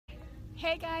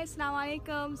Hey guys,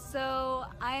 Assalamualaikum. So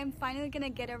I am finally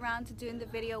gonna get around to doing the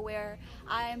video where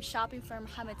I am shopping for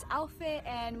Muhammad's outfit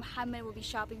and Muhammad will be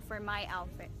shopping for my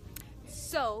outfit.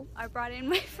 So I brought in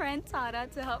my friend Tara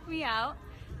to help me out.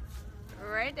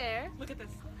 Right there. Look at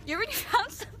this. You already found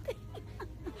something?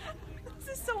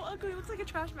 This is so ugly. It looks like a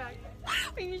trash bag.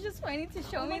 Are you just waiting to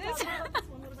show me this? What about this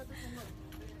one? What about this one?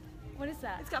 Look. What is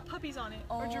that? It's got puppies on it.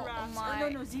 Oh, or giraffes. my Or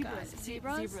no, zebras. God.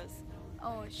 Zebras?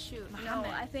 Oh shoot.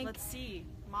 Muhammad, No, I think. Let's see.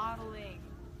 Modeling.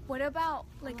 What about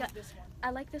like this one.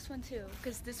 I like this one too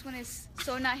because this one is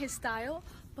so not his style,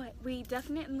 but we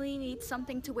definitely need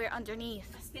something to wear underneath.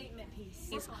 A statement piece.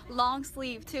 It's long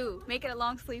sleeve too. Make it a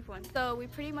long sleeve one. So we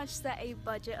pretty much set a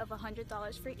budget of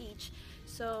 $100 for each.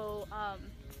 So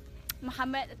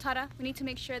Muhammad, Tara, we need to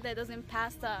make sure that it doesn't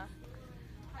pass the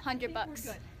 $100 bucks.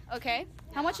 We're good. Okay.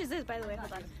 Yeah. How much is this, by the way?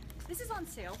 Hold on. This is on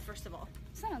sale, first of all.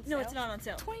 It's not on sale. No, it's not on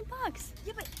sale. $20.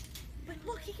 Yeah, but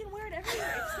look, he can wear it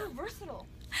everywhere. It's so versatile.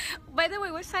 By the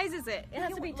way, what size is it? It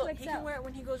has to be 2XL. He can wear it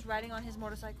when he goes riding on his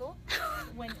motorcycle.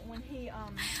 when he is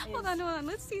hold on.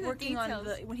 Let's see the working details.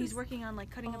 on when he's working on like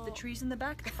cutting up the trees in the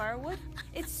back, the firewood.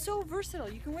 It's so versatile.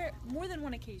 You can wear it more than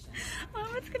one occasion.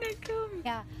 Oh, it's gonna kill me.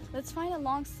 Yeah, let's find a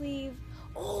long sleeve.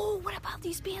 Oh, what about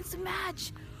these pants to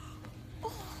match?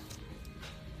 Oh.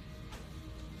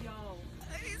 Yo.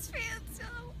 These pants,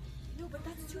 yo. No, but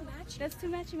that's too matchy. That's too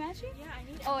matchy? Yeah, I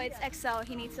need. Oh, it's XL.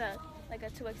 He needs a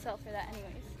 2XL for that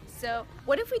anyways. So,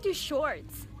 what if we do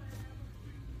shorts?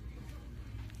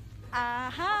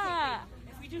 Aha!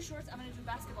 Okay, if we do shorts, I'm gonna do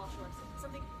basketball shorts.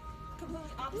 Something completely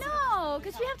opposite. No,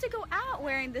 because we have to go out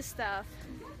wearing this stuff.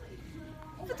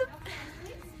 But the,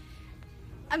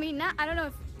 I mean, I don't know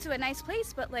if to a nice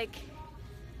place, but like,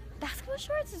 basketball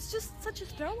shorts is just such a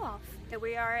throw off. Here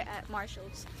we are at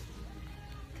Marshall's.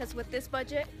 Because with this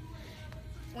budget,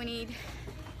 we need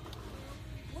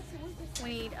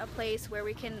a place where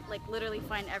we can like literally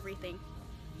find everything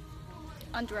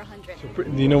under 100. So,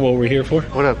 do you know what we're here for?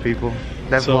 What up, people?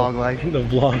 That vlog life. The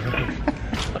vlog.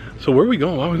 So where are we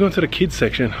going? Why are we going to the kids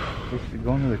section? We're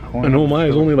going to the corner. I know Omaya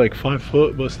is only like 5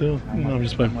 foot, but still. No, I'm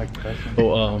just playing.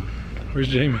 Oh, where's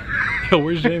Jamie? Yo,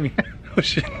 where's Jamie? Oh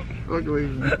shit. Look away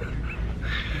from me.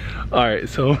 Alright,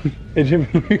 so hey Jimmy,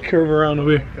 curve around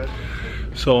over here.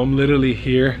 So I'm literally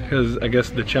here because I guess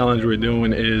the challenge we're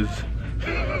doing is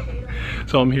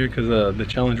so I'm here because the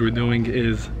challenge we're doing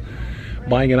is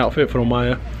buying an outfit for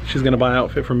Omaya. She's gonna buy an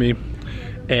outfit for me,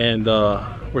 and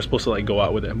we're supposed to like go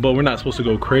out with it, but we're not supposed to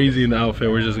go crazy in the outfit.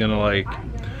 We're just gonna like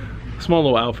small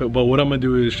little outfit, but what I'm gonna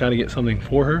do is try to get something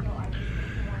for her.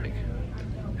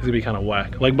 It's gonna be kind of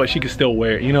whack, like, but she can still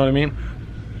wear it, you know what I mean?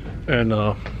 And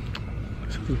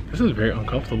this is very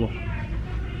uncomfortable,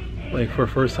 like for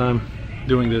first time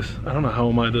doing this. I don't know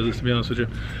how Omaya does this, to be honest with you.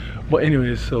 But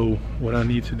anyways, so what I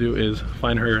need to do is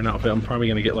find her an outfit. I'm probably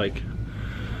gonna get like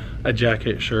a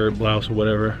jacket, shirt, blouse, or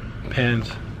whatever, pants.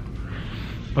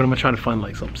 But I'm gonna try to find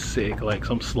like something sick, like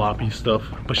some sloppy stuff,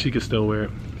 but she can still wear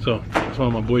it. So that's why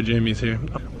my boy Jamie's here.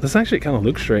 This actually kind of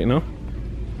looks straight, no?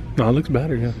 No, it looks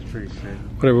better, yeah. It's pretty sick.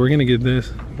 Whatever, we're gonna get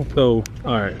this. So,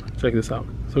 all right, check this out.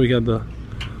 So we got the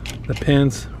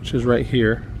pants, which is right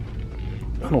here.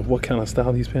 I don't know what kind of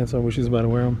style these pants are, but she's about to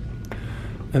wear them.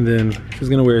 And then she's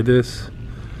gonna wear this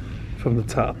from the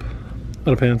top of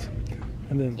the pants.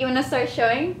 And then You wanna start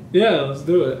showing? yeah, let's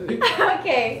do it.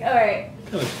 Okay, alright.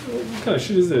 What kind of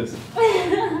shit is this?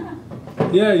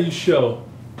 Yeah, you show.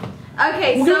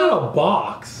 Okay, We so got a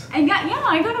box. I got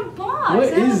a box.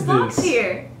 What I have is a box this?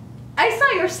 here. I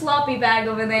saw your sloppy bag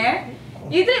over there.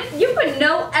 You put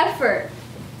no effort.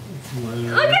 Look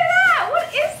at that! What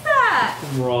is that?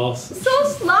 Ross. So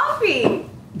sloppy.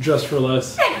 Just for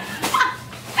less.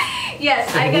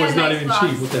 Yes, I got a It's not nice even box.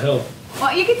 cheap. What the hell?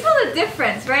 Well, you can tell the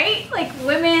difference, right? Like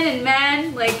women and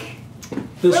men, like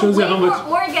This we're shows you way how more much.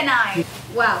 organized.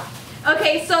 Wow.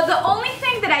 Okay, so the only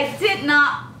thing that I did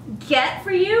not get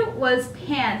for you was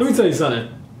pants. Let me tell you something.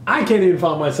 I can't even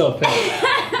find myself pants.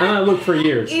 And I looked for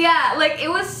years. Yeah, like it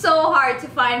was so hard to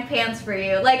find pants for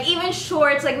you. Like even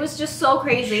shorts, like it was just so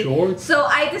crazy. Shorts? So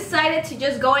I decided to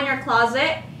just go in your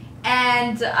closet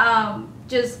and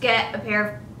just get a pair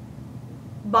of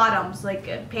bottoms, like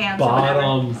pants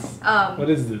Bottoms. or whatever. What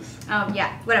is this?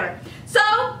 Yeah, whatever. So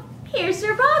here's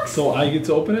your box. So I get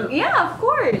to open it? Yeah, of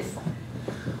course.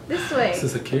 This way. Is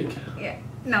this a cake? Yeah.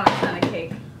 No, it's not a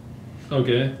cake.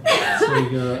 Okay. So we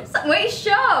got. Wait,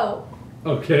 show.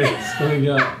 Okay. So we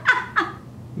got.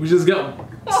 We just got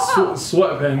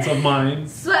sweatpants of mine.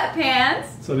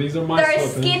 Sweatpants. So these are my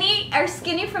sweatpants. Are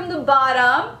skinny from the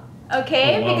bottom.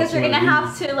 Okay, Oh, wow, because so we're gonna these-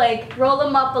 have to like roll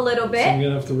them up a little So bit. I'm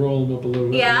gonna have to roll them up a little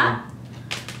bit. Yeah.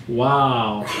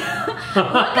 Wow.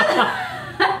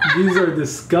 These are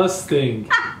disgusting.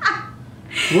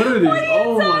 What are these? What are you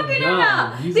oh talking my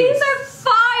god. about? These are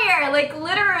fire, like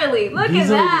literally. Look at These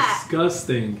are that.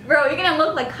 disgusting. Bro, you're gonna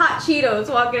look like hot Cheetos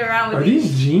walking around with Are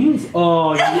these jeans?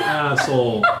 Oh, you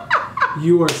asshole.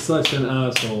 You are such an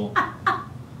asshole.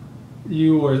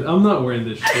 You are. I'm not wearing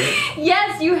this shit.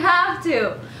 Yes, you have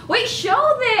to. Wait,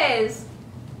 show this.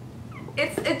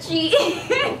 It's a jean.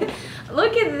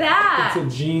 Look at that.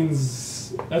 It's a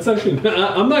jeans. That's actually.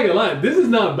 I'm not gonna lie. This is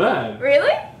not bad.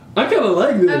 Really? I kind of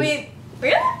like this. I mean,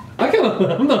 really?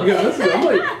 I'm not gonna listen. I'm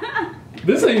like,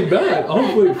 this ain't bad.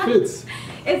 Hopefully it fits.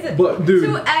 It's a But dude,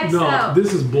 2XL. no,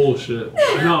 this is bullshit.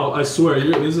 No, I swear,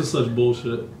 this is such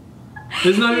bullshit.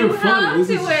 It's not even funny. This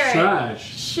is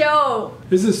trash. Show.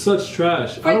 This is such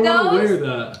trash. I don't want to wear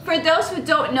that. For those who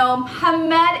don't know,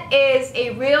 Mohamed is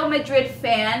a Real Madrid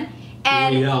fan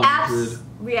and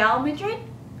Real Madrid?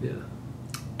 Yeah.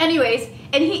 Anyways,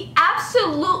 and he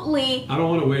absolutely I don't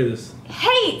want to wear this.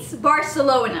 hates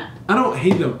Barcelona. I don't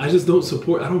hate them. I just don't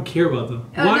support. I don't care about them.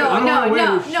 Oh, Why? I don't want to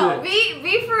wear this no. shit.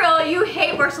 Be for real. You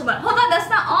hate Barcelona. Hold on, that's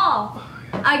not all.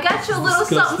 I got you a little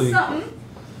disgusting. something.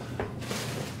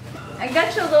 I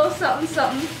got you a little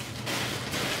something.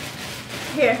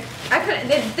 Here, I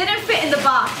couldn't. It didn't fit in the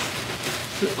box.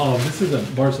 Oh, this is a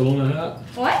Barcelona hat.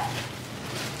 What?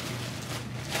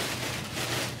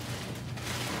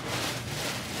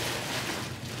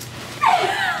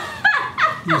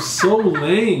 You're so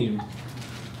lame.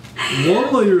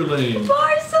 Wallah, you're lame.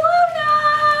 Barcelona!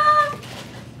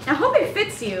 I hope it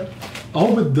fits you. I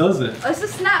hope it doesn't. Oh, it's a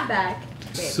snapback.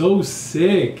 So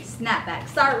sick. Snapback.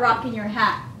 Start rocking your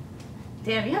hat.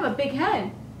 Damn, you have a big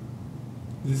head.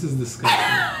 This is disgusting.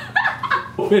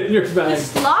 Open your The bag.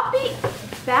 sloppy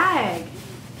bag.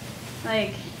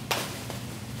 Like,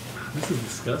 This is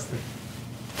disgusting.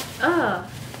 ugh.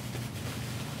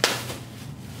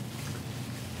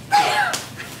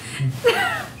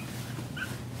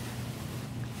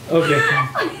 Okay.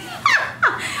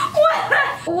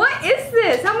 What is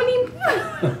this? How many?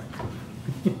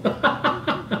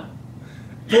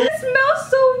 It smells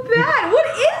so bad. What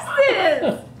is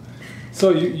this? So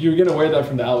you're gonna wear that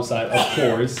from the outside, of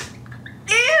course.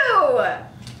 Ew!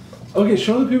 Okay,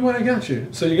 show the people what I got you.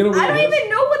 So you're gonna wear I don't this. even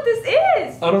know what this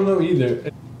is. I don't know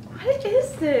either. What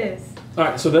is this? All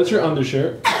right, so that's your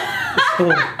undershirt.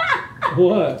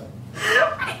 What?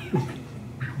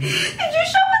 Did you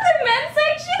shop at the men's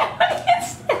section? What is this?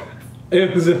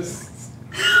 It was just.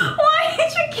 Why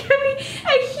did you give me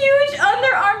a huge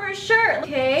Under Armour shirt?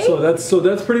 Okay. So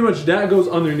that's pretty much that goes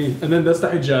underneath, and then that's the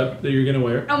hijab that you're gonna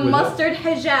wear. A mustard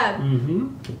hijab. Mm-hmm.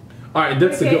 All right,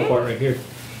 that's the good part right here.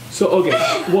 So okay,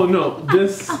 well no,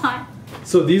 this.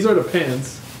 So these are the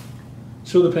pants.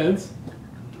 Show the pants.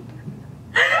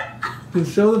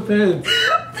 Show the pants.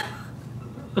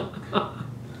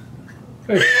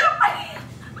 Hey.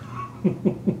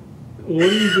 What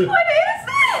are you doing? What is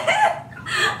this?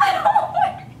 I don't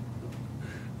want.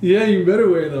 Yeah, you better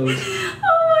wear those.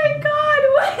 Oh my god!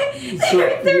 What?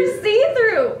 They're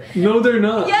see-through. No, they're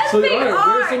not. Yes, so, they all right,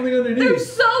 are. Wear something underneath. They're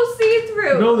so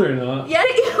see-through. No, they're not. Yeah.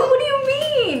 What do you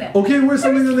mean? Okay, wear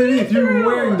something underneath. You're see-through.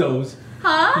 wearing those.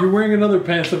 Huh? You're wearing another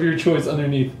pants of your choice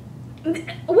underneath.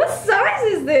 What size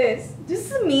is this?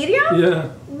 This is a medium? Yeah.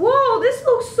 Whoa, this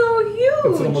looks so huge.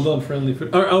 It's Ramadan friendly.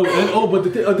 But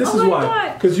this is my why.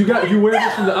 God. Because you wear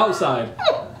this from the outside.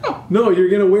 No, you're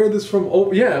gonna wear this from.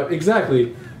 Oh, yeah,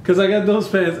 exactly. Because I got those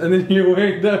pants, and then you're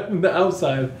wearing that from the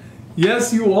outside.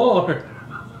 Yes, you are.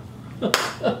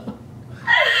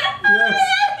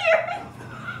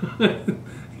 Yes.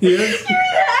 Yes. You're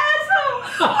the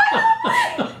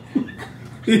asshole.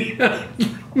 Yeah.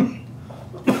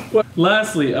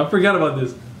 Lastly, I forgot about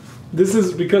this. This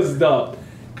is because the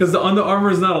Under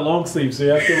Armour is not a long sleeve, so you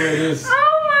have to wear this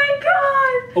Oh my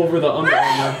god. over the Under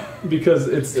Armour because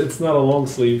it's not a long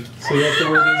sleeve, so you have to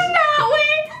wear this. I'm not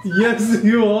wearing this. Yes,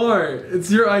 you are.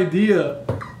 It's your idea.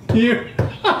 Here.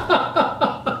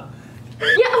 Yeah,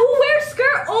 who wears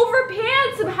skirt over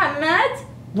pants, Mohammed?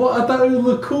 Well, I thought it would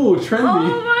look cool, trendy.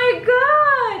 Oh my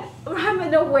god.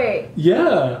 Mohammed, no way.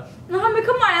 Yeah. Mohammed,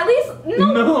 come on, at least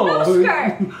no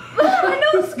skirt. No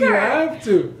You skirt. have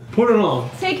to put it on.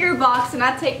 Take your box and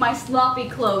I take my sloppy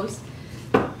clothes.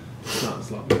 It's not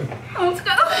sloppy. Let's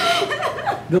go.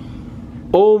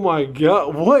 Oh my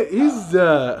god, what is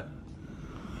that?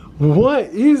 What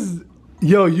is...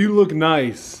 Yo, you look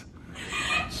nice.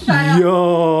 Shut up.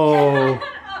 Yo.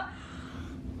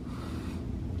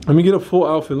 Let me get a full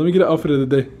outfit. Let me get an outfit of the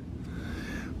day.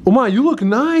 Omaya, you look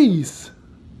nice.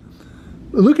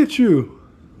 Look at you.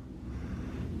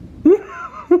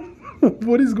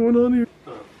 What is going on here?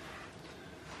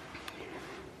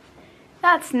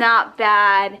 That's not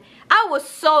bad. I I was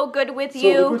so good with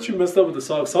you. So look what you messed up with the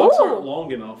socks. Socks Ooh. aren't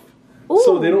long enough. Ooh.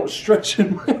 So they don't stretch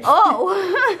in my feet.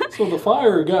 Oh. So the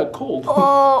fire got cold.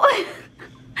 Oh.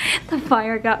 The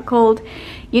fire got cold.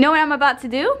 You know what I'm about to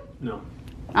do? No.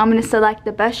 I'm gonna select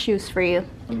the best shoes for you.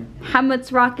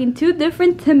 Hamid's rocking 2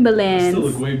 different Timberlands. Still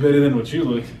look way better than what you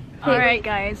look. Alright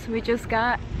guys, we just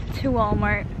got to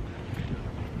Walmart.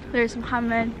 There's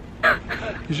Muhammad.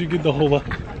 You should get the whole lot.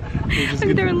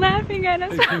 They're laughing at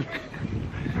us.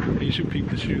 You should peep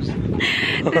the shoes.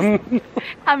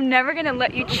 I'm never gonna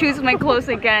let you choose my clothes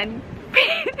again.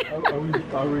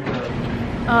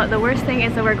 The worst thing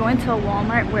is that we're going to a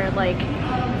Walmart where like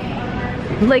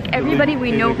everybody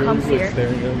we know comes here.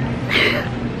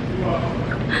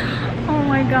 Oh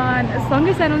my god, as long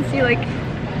as I don't see like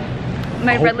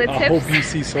my relatives. I hope you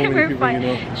see so many people you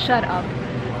know. Shut up.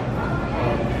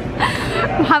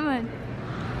 Muhammad.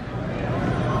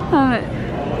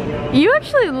 Muhammad. You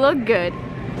actually look good.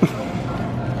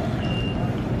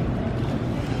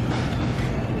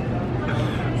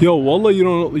 Yo, wallah, you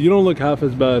don't look half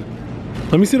as bad.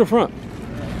 Let me see the front.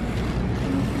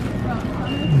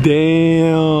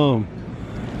 Damn.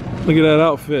 Look at that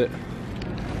outfit.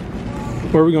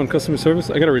 Where are we going? Customer service?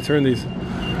 I gotta return these.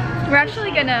 We're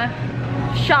actually gonna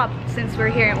shop since we're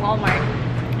here in Walmart.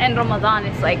 And Ramadan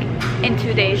is like in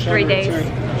 2 days, 3 days. I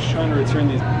was trying to return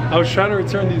these. I was trying to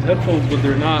return these headphones, but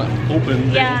they're not open.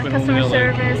 Yeah, customer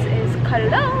service is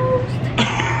closed.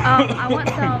 I want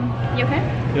some. You okay?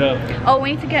 Yeah. Oh,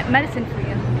 we need to get medicine for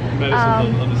you. Medicine's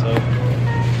on the other side.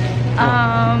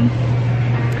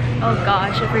 Oh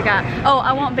gosh, I forgot. Oh,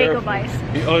 I want bagel bites.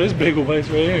 Oh, there's bagel bites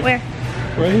right here. Where?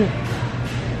 Right here.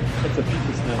 That's a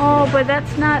pizza snack. Oh, but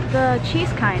that's not the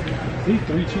cheese kind. See,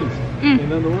 3 cheese.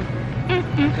 Another one? I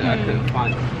couldn't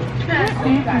find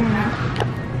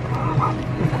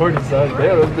it. Of course, it's size.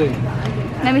 Yeah, that's big.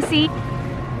 Let me see.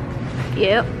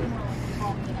 Yep.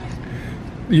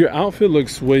 Your outfit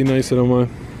looks way nicer than mine.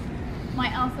 My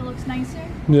outfit looks nicer.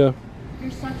 Yeah.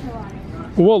 You're such a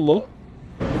liar. Wallah.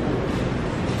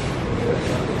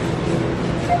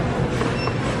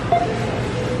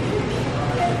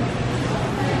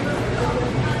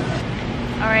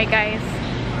 Alright guys,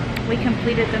 we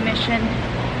completed the mission.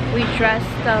 We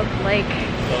dressed up like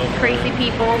crazy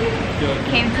people,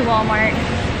 came to Walmart,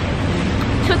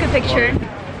 took a picture,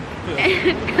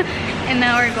 and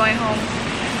now we're going home.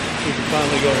 We can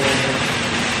finally go home.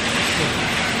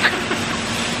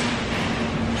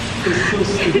 It's so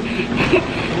stupid.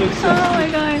 It looks so Oh my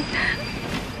god.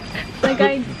 That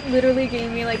guy literally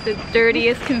gave me like the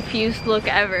dirtiest, confused look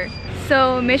ever.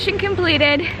 So mission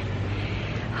completed.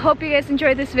 Hope you guys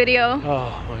enjoyed this video.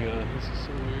 Oh my god, this is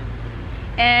so weird.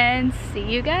 And see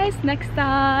you guys next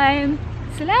time.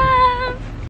 Salam!